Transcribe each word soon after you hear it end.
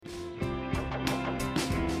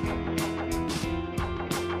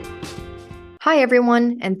Hi,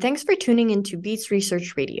 everyone, and thanks for tuning into Beats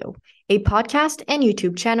Research Radio, a podcast and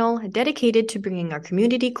YouTube channel dedicated to bringing our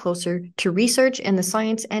community closer to research in the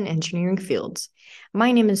science and engineering fields.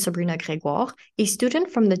 My name is Sabrina Grégoire, a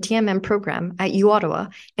student from the TMM program at U Ottawa,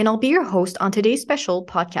 and I'll be your host on today's special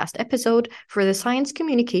podcast episode for the Science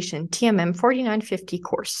Communication TMM 4950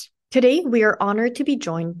 course. Today, we are honored to be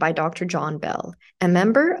joined by Dr. John Bell, a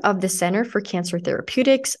member of the Center for Cancer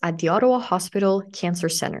Therapeutics at the Ottawa Hospital Cancer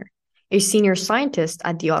Centre, a senior scientist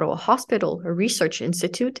at the Ottawa Hospital Research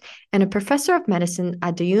Institute, and a professor of medicine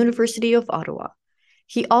at the University of Ottawa.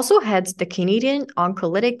 He also heads the Canadian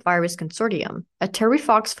Oncolytic Virus Consortium, a Terry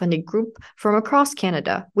Fox-funded group from across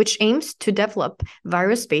Canada, which aims to develop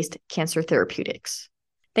virus-based cancer therapeutics.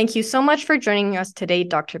 Thank you so much for joining us today,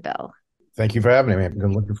 Dr. Bell. Thank you for having me.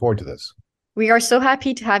 I'm looking forward to this. We are so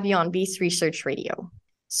happy to have you on Beats Research Radio.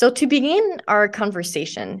 So to begin our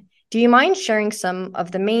conversation, do you mind sharing some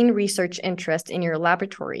of the main research interests in your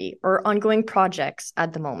laboratory or ongoing projects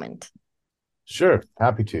at the moment? Sure,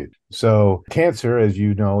 happy to. So cancer, as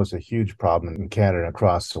you know, is a huge problem in Canada and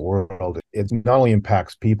across the world. It not only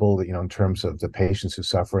impacts people, in terms of the patients who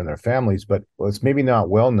suffer and their families, but what's maybe not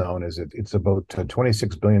well known is it's about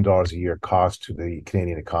 $26 billion a year cost to the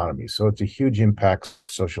Canadian economy. So it's a huge impact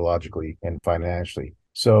sociologically and financially.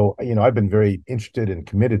 So, I've been very interested and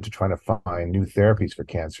committed to trying to find new therapies for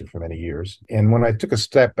cancer for many years. And when I took a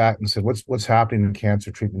step back and said, what's happening in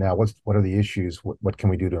cancer treatment now? What are the issues? What can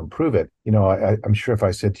we do to improve it? I'm sure if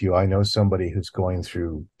I said to you, I know somebody who's going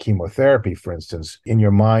through chemotherapy, for instance, in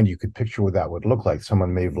your mind, you could picture what that would look like.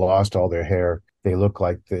 Someone may have lost all their hair. They look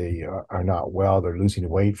like they are not well. They're losing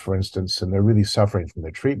weight, for instance, and they're really suffering from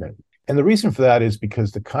the treatment. And the reason for that is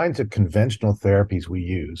because the kinds of conventional therapies we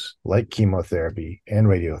use, like chemotherapy and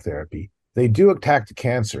radiotherapy, they do attack the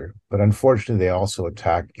cancer, but unfortunately, they also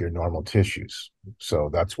attack your normal tissues. So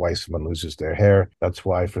that's why someone loses their hair. That's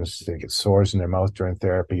why, for instance, they get sores in their mouth during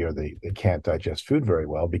therapy, or they can't digest food very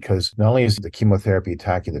well, because not only is the chemotherapy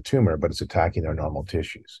attacking the tumor, but it's attacking their normal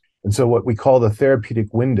tissues. And so what we call the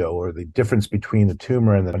therapeutic window, or the difference between the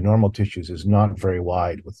tumor and the normal tissues, is not very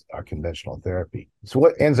wide with our conventional therapy. So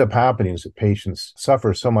what ends up happening is that patients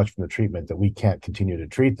suffer so much from the treatment that we can't continue to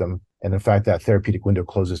treat them. And in fact, that therapeutic window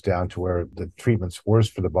closes down to where the treatment's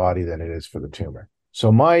worse for the body than it is for the tumor. So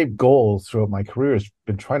my goal throughout my career has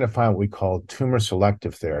been trying to find what we call tumor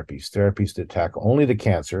selective therapies that attack only the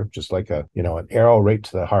cancer, just like an arrow right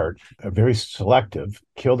to the heart, are very selective,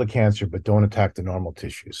 kill the cancer, but don't attack the normal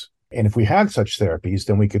tissues. And if we had such therapies,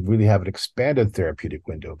 then we could really have an expanded therapeutic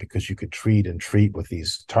window, because you could treat with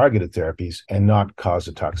these targeted therapies and not cause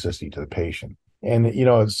a toxicity to the patient. And,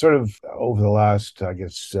 it's sort of over the last,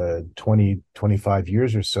 20, 25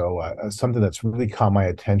 years or so, something that's really caught my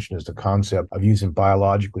attention is the concept of using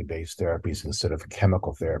biologically based therapies instead of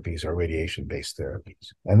chemical therapies or radiation-based therapies.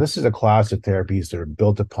 And this is a class of therapies that are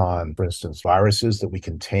built upon, for instance, viruses that we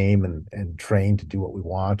can tame and train to do what we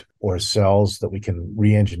want, or cells that we can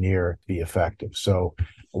re-engineer to be effective. So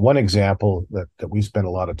one example that we spent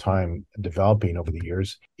a lot of time developing over the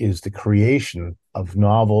years is the creation of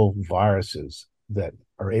novel viruses that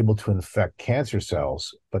are able to infect cancer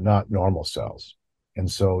cells, but not normal cells.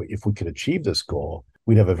 And so if we could achieve this goal,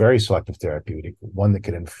 we'd have a very selective therapeutic, one that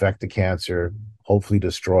could infect the cancer, hopefully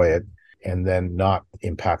destroy it, and then not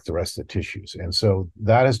impact the rest of the tissues. And so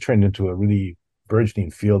that has turned into a really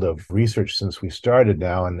burgeoning field of research since we started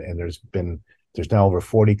now. And there's now over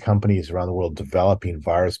 40 companies around the world developing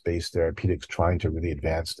virus-based therapeutics trying to really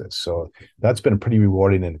advance this. So that's been a pretty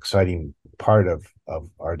rewarding and exciting part of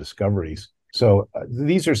our discoveries. So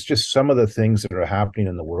these are just some of the things that are happening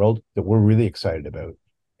in the world that we're really excited about.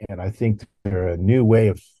 And I think they're a new way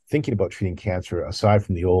of thinking about treating cancer, aside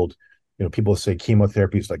from the old, people say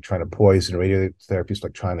chemotherapy is like trying to poison, radiotherapy is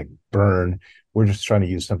like trying to burn. We're just trying to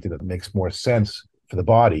use something that makes more sense for the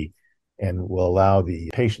body and will allow the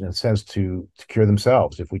patient, in a sense, to cure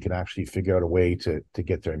themselves if we can actually figure out a way to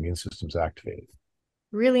get their immune systems activated.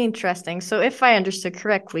 Really interesting. So if I understood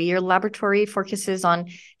correctly, your laboratory focuses on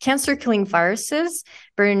cancer-killing viruses,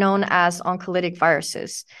 better known as oncolytic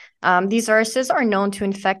viruses. These viruses are known to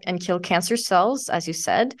infect and kill cancer cells, as you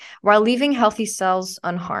said, while leaving healthy cells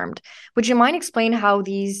unharmed. Would you mind explaining how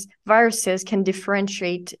these viruses can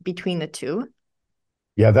differentiate between the two?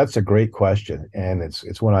 Yeah, that's a great question. And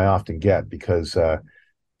it's one I often get, because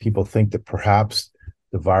people think that perhaps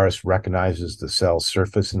the virus recognizes the cell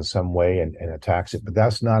surface in some way and attacks it, but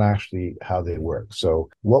that's not actually how they work. So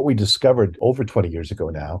what we discovered over 20 years ago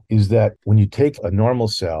now is that when you take a normal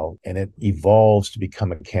cell and it evolves to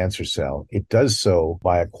become a cancer cell, it does so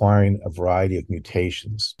by acquiring a variety of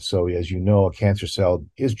mutations. So as you know, a cancer cell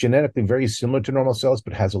is genetically very similar to normal cells,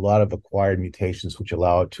 but has a lot of acquired mutations which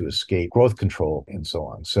allow it to escape growth control and so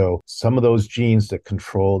on. So some of those genes that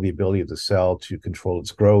control the ability of the cell to control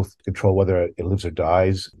its growth, control whether it lives or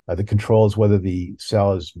dies, the controls whether the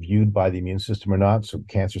cell is viewed by the immune system or not. So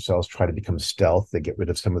cancer cells try to become stealth. They get rid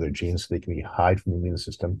of some of their genes so they can hide from the immune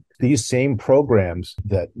system. These same programs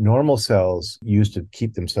that normal cells use to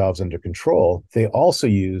keep themselves under control, they also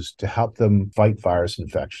use to help them fight virus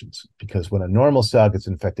infections. Because when a normal cell gets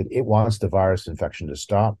infected, it wants the virus infection to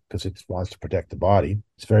stop because it wants to protect the body.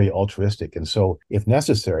 It's very altruistic. And so if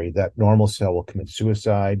necessary, that normal cell will commit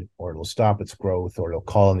suicide, or it'll stop its growth, or it'll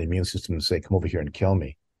call on the immune system and say, come over here and kill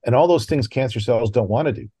me. And all those things cancer cells don't want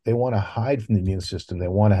to do. They want to hide from the immune system. They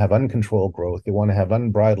want to have uncontrolled growth. They want to have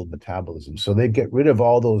unbridled metabolism. So they get rid of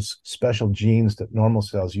all those special genes that normal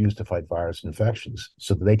cells use to fight virus infections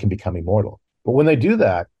so that they can become immortal. But when they do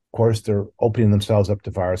that, of course, they're opening themselves up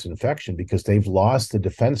to virus infection because they've lost the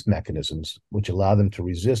defense mechanisms which allow them to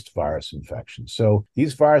resist virus infection. So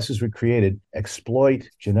these viruses we created exploit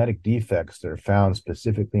genetic defects that are found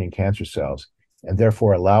specifically in cancer cells, and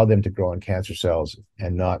therefore allow them to grow in cancer cells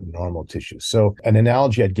and not normal tissues. So an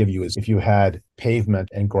analogy I'd give you is if you had pavement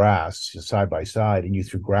and grass side by side and you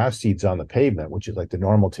threw grass seeds on the pavement, which is like the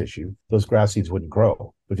normal tissue, those grass seeds wouldn't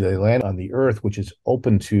grow. If they land on the earth, which is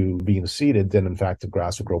open to being seeded, then in fact the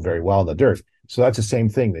grass will grow very well in the dirt. So that's the same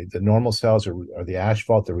thing. The normal cells are the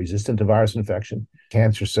asphalt. They're resistant to virus infection.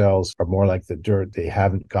 Cancer cells are more like the dirt. They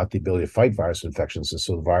haven't got the ability to fight virus infections. And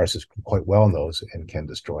so the viruses quite well in those and can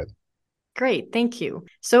destroy them. Great, thank you.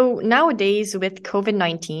 So nowadays with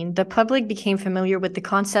COVID-19, the public became familiar with the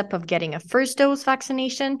concept of getting a first dose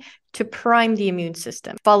vaccination to prime the immune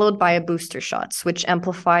system, followed by a booster shots, which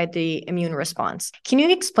amplify the immune response. Can you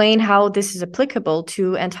explain how this is applicable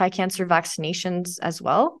to anti-cancer vaccinations as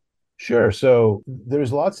well? Sure. So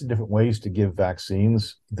there's lots of different ways to give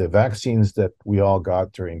vaccines. The vaccines that we all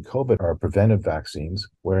got during COVID are preventive vaccines,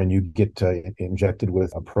 wherein you get injected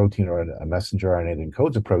with a protein or a messenger RNA that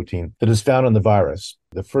encodes a protein that is found in the virus.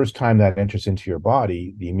 The first time that enters into your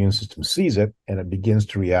body, the immune system sees it and it begins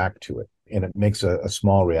to react to it, and it makes a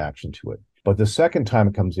small reaction to it. But the second time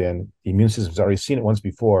it comes in, the immune system's already seen it once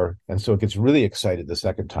before, and so it gets really excited the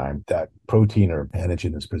second time that protein or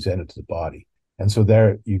antigen is presented to the body. And so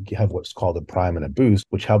there you have what's called a prime and a boost,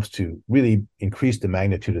 which helps to really increase the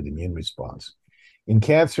magnitude of the immune response. In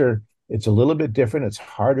cancer, it's a little bit different. It's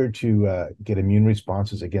harder to get immune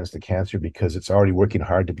responses against the cancer because it's already working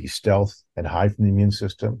hard to be stealth and hide from the immune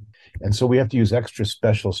system. And so we have to use extra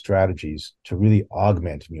special strategies to really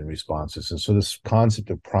augment immune responses. And so this concept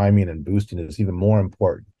of priming and boosting is even more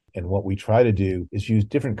important. And what we try to do is use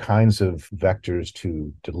different kinds of vectors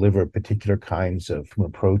to deliver particular kinds of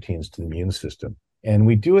proteins to the immune system. And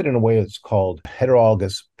we do it in a way that's called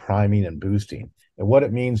heterologous priming and boosting. And what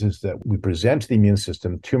it means is that we present to the immune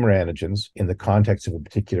system tumor antigens in the context of a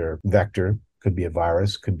particular vector. Could be a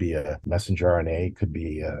virus, could be a messenger RNA, could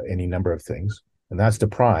be any number of things. And that's the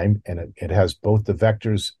prime. And it has both the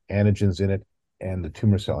vectors, antigens in it, and the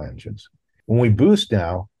tumor cell antigens. When we boost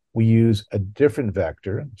now, we use a different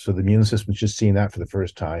vector. So the immune system is just seeing that for the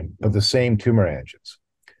first time, of the same tumor antigens.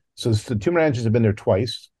 So the tumor antigens have been there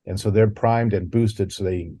twice, and so they're primed and boosted, so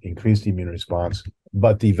they increase the immune response.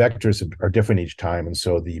 But the vectors are different each time, and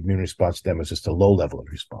so the immune response to them is just a low level of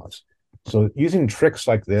response. So using tricks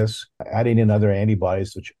like this, adding in other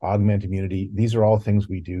antibodies which augment immunity, these are all things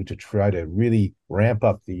we do to try to really ramp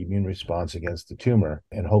up the immune response against the tumor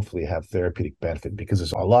and hopefully have therapeutic benefit, because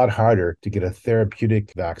it's a lot harder to get a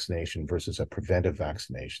therapeutic vaccination versus a preventive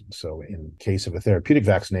vaccination. So in case of a therapeutic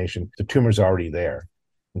vaccination, the tumor's already there.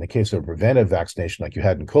 In the case of a preventive vaccination like you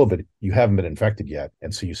had in COVID, you haven't been infected yet,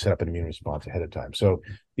 and so you set up an immune response ahead of time. So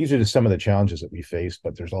these are just some of the challenges that we face,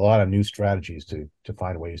 but there's a lot of new strategies to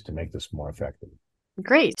find ways to make this more effective.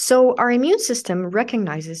 Great. So our immune system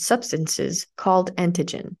recognizes substances called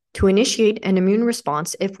antigen to initiate an immune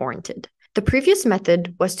response if warranted. The previous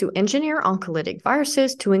method was to engineer oncolytic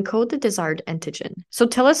viruses to encode the desired antigen. So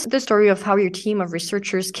tell us the story of how your team of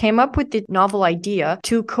researchers came up with the novel idea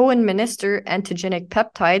to co-administer antigenic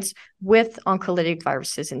peptides with oncolytic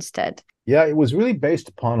viruses instead. Yeah, it was really based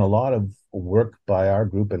upon a lot of work by our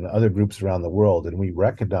group and other groups around the world. And we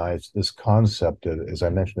recognized this concept of, as I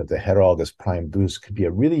mentioned, of the heterologous prime boost could be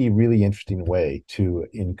a really, really interesting way to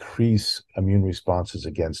increase immune responses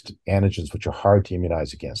against antigens which are hard to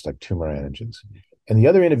immunize against, like tumor antigens. And the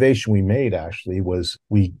other innovation we made actually was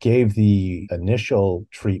we gave the initial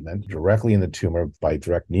treatment directly in the tumor by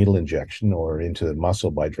direct needle injection or into the muscle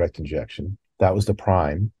by direct injection. That was the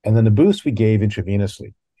prime. And then the boost we gave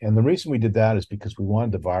intravenously. And the reason we did that is because we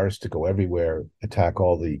wanted the virus to go everywhere, attack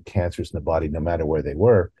all the cancers in the body, no matter where they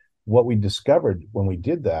were. What we discovered when we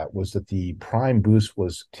did that was that the prime boost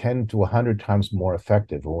was 10 to 100 times more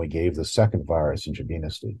effective when we gave the second virus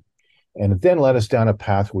intravenously. And it then led us down a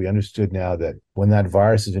path where we understood now that when that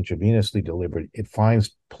virus is intravenously delivered, it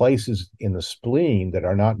finds places in the spleen that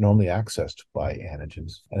are not normally accessed by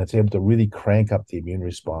antigens. And it's able to really crank up the immune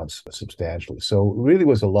response substantially. So it really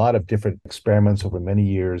was a lot of different experiments over many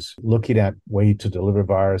years, looking at way to deliver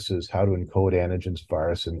viruses, how to encode antigens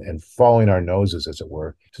virus, and following our noses, as it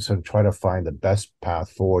were, to sort of try to find the best path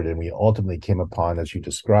forward. And we ultimately came upon, as you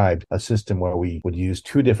described, a system where we would use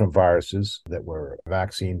two different viruses that were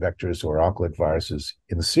vaccine vectors or oncolytic viruses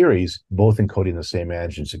in the series, both encoding the same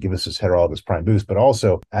antigens to give us this heterologous prime boost, but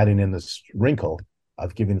also adding in this wrinkle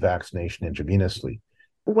of giving vaccination intravenously.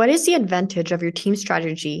 What is the advantage of your team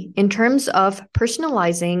strategy in terms of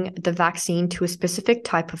personalizing the vaccine to a specific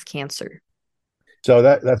type of cancer? So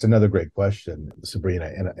that's another great question,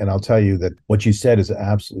 Sabrina. And I'll tell you that what you said is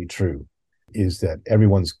absolutely true, is that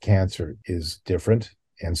everyone's cancer is different.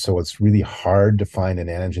 And so it's really hard to find an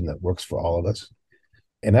antigen that works for all of us.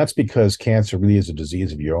 And that's because cancer really is a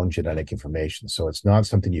disease of your own genetic information. So it's not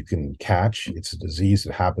something you can catch. It's a disease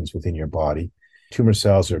that happens within your body. Tumor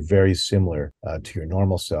cells are very similar to your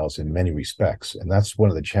normal cells in many respects. And that's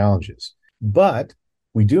one of the challenges. But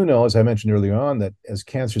we do know, as I mentioned earlier on, that as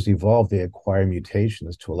cancers evolve, they acquire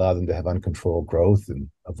mutations to allow them to have uncontrolled growth and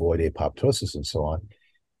avoid apoptosis and so on.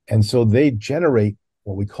 And so they generate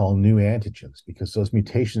what we call new antigens because those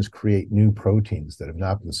mutations create new proteins that have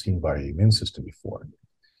not been seen by our immune system before.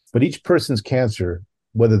 But each person's cancer,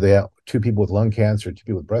 whether they have two people with lung cancer, two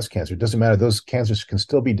people with breast cancer, it doesn't matter. Those cancers can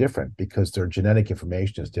still be different because their genetic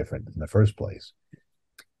information is different in the first place.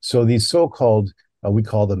 So these so-called, we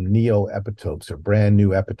call them neoepitopes or brand new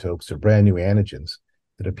epitopes or brand new antigens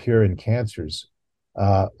that appear in cancers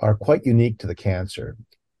are quite unique to the cancer.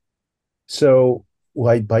 So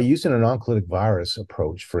by using an oncolytic virus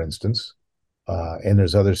approach, for instance, and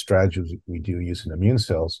there's other strategies we do using immune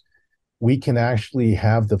cells, we can actually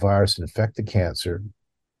have the virus infect the cancer.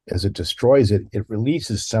 As it destroys it, it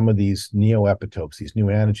releases some of these neoepitopes, these new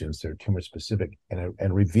antigens that are tumor specific,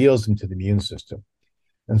 and reveals them to the immune system.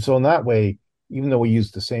 And so in that way, even though we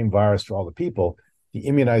use the same virus for all the people, the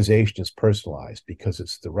immunization is personalized because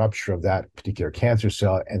it's the rupture of that particular cancer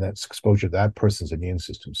cell and that's exposure to that person's immune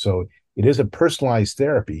system. So it is a personalized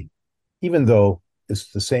therapy, even though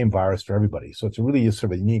it's the same virus for everybody. So it's a really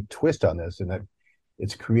sort of a unique twist on this, in that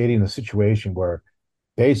it's creating a situation where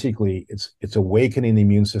basically it's awakening the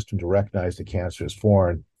immune system to recognize the cancer as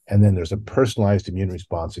foreign, and then there's a personalized immune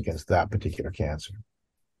response against that particular cancer.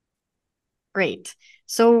 Great.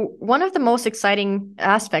 So one of the most exciting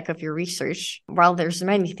aspects of your research, while there's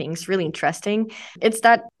many things really interesting, it's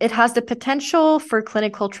that it has the potential for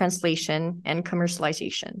clinical translation and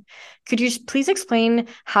commercialization. Could you please explain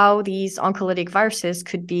how these oncolytic viruses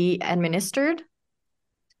could be administered?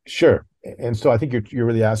 Sure. And so I think you're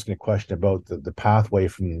really asking a question about the pathway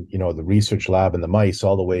from, the research lab and the mice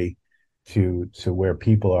all the way to where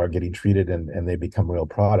people are getting treated and they become real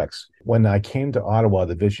products. When I came to Ottawa,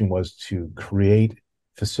 the vision was to create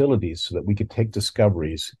facilities so that we could take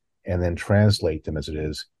discoveries and then translate them as it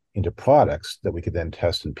is into products that we could then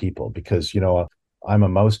test in people. Because, I'm a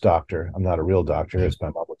mouse doctor. I'm not a real doctor, as my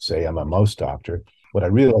mom would say. I'm a mouse doctor. What I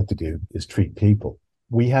really like to do is treat people.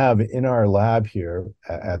 We have in our lab here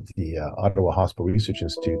at the Ottawa Hospital Research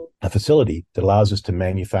Institute a facility that allows us to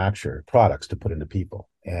manufacture products to put into people.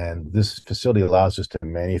 And this facility allows us to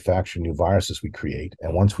manufacture new viruses we create.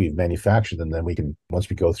 And once we've manufactured them, then once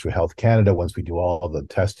we go through Health Canada, once we do all the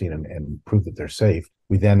testing and prove that they're safe,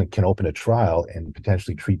 we then can open a trial and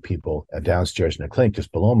potentially treat people downstairs in a clinic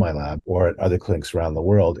just below my lab or at other clinics around the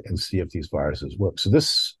world and see if these viruses work. So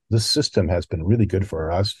this system has been really good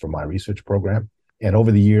for us, for my research program. And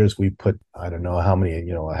over the years, we put, I don't know how many,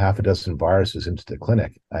 a half a dozen viruses into the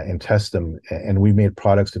clinic and test them. And we made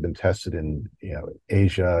products that have been tested in,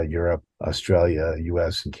 Asia, Europe, Australia,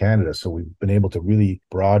 US, and Canada. So we've been able to really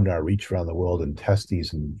broaden our reach around the world and test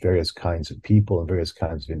these in various kinds of people and various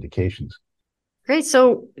kinds of indications. Great.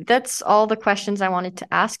 So that's all the questions I wanted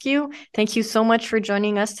to ask you. Thank you so much for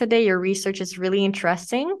joining us today. Your research is really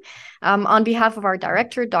interesting. On behalf of our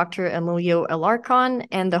director, Dr. Emilio Alarcon,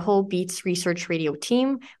 and the whole Beats Research Radio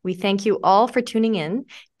team, we thank you all for tuning in.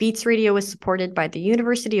 Beats Radio is supported by the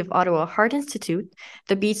University of Ottawa Heart Institute,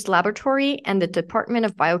 the Beats Laboratory, and the Department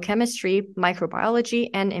of Biochemistry, Microbiology,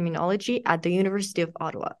 and Immunology at the University of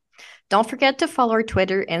Ottawa. Don't forget to follow our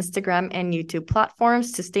Twitter, Instagram, and YouTube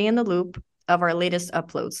platforms to stay in the loop of our latest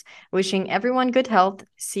uploads. Wishing everyone good health.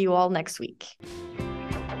 See you all next week.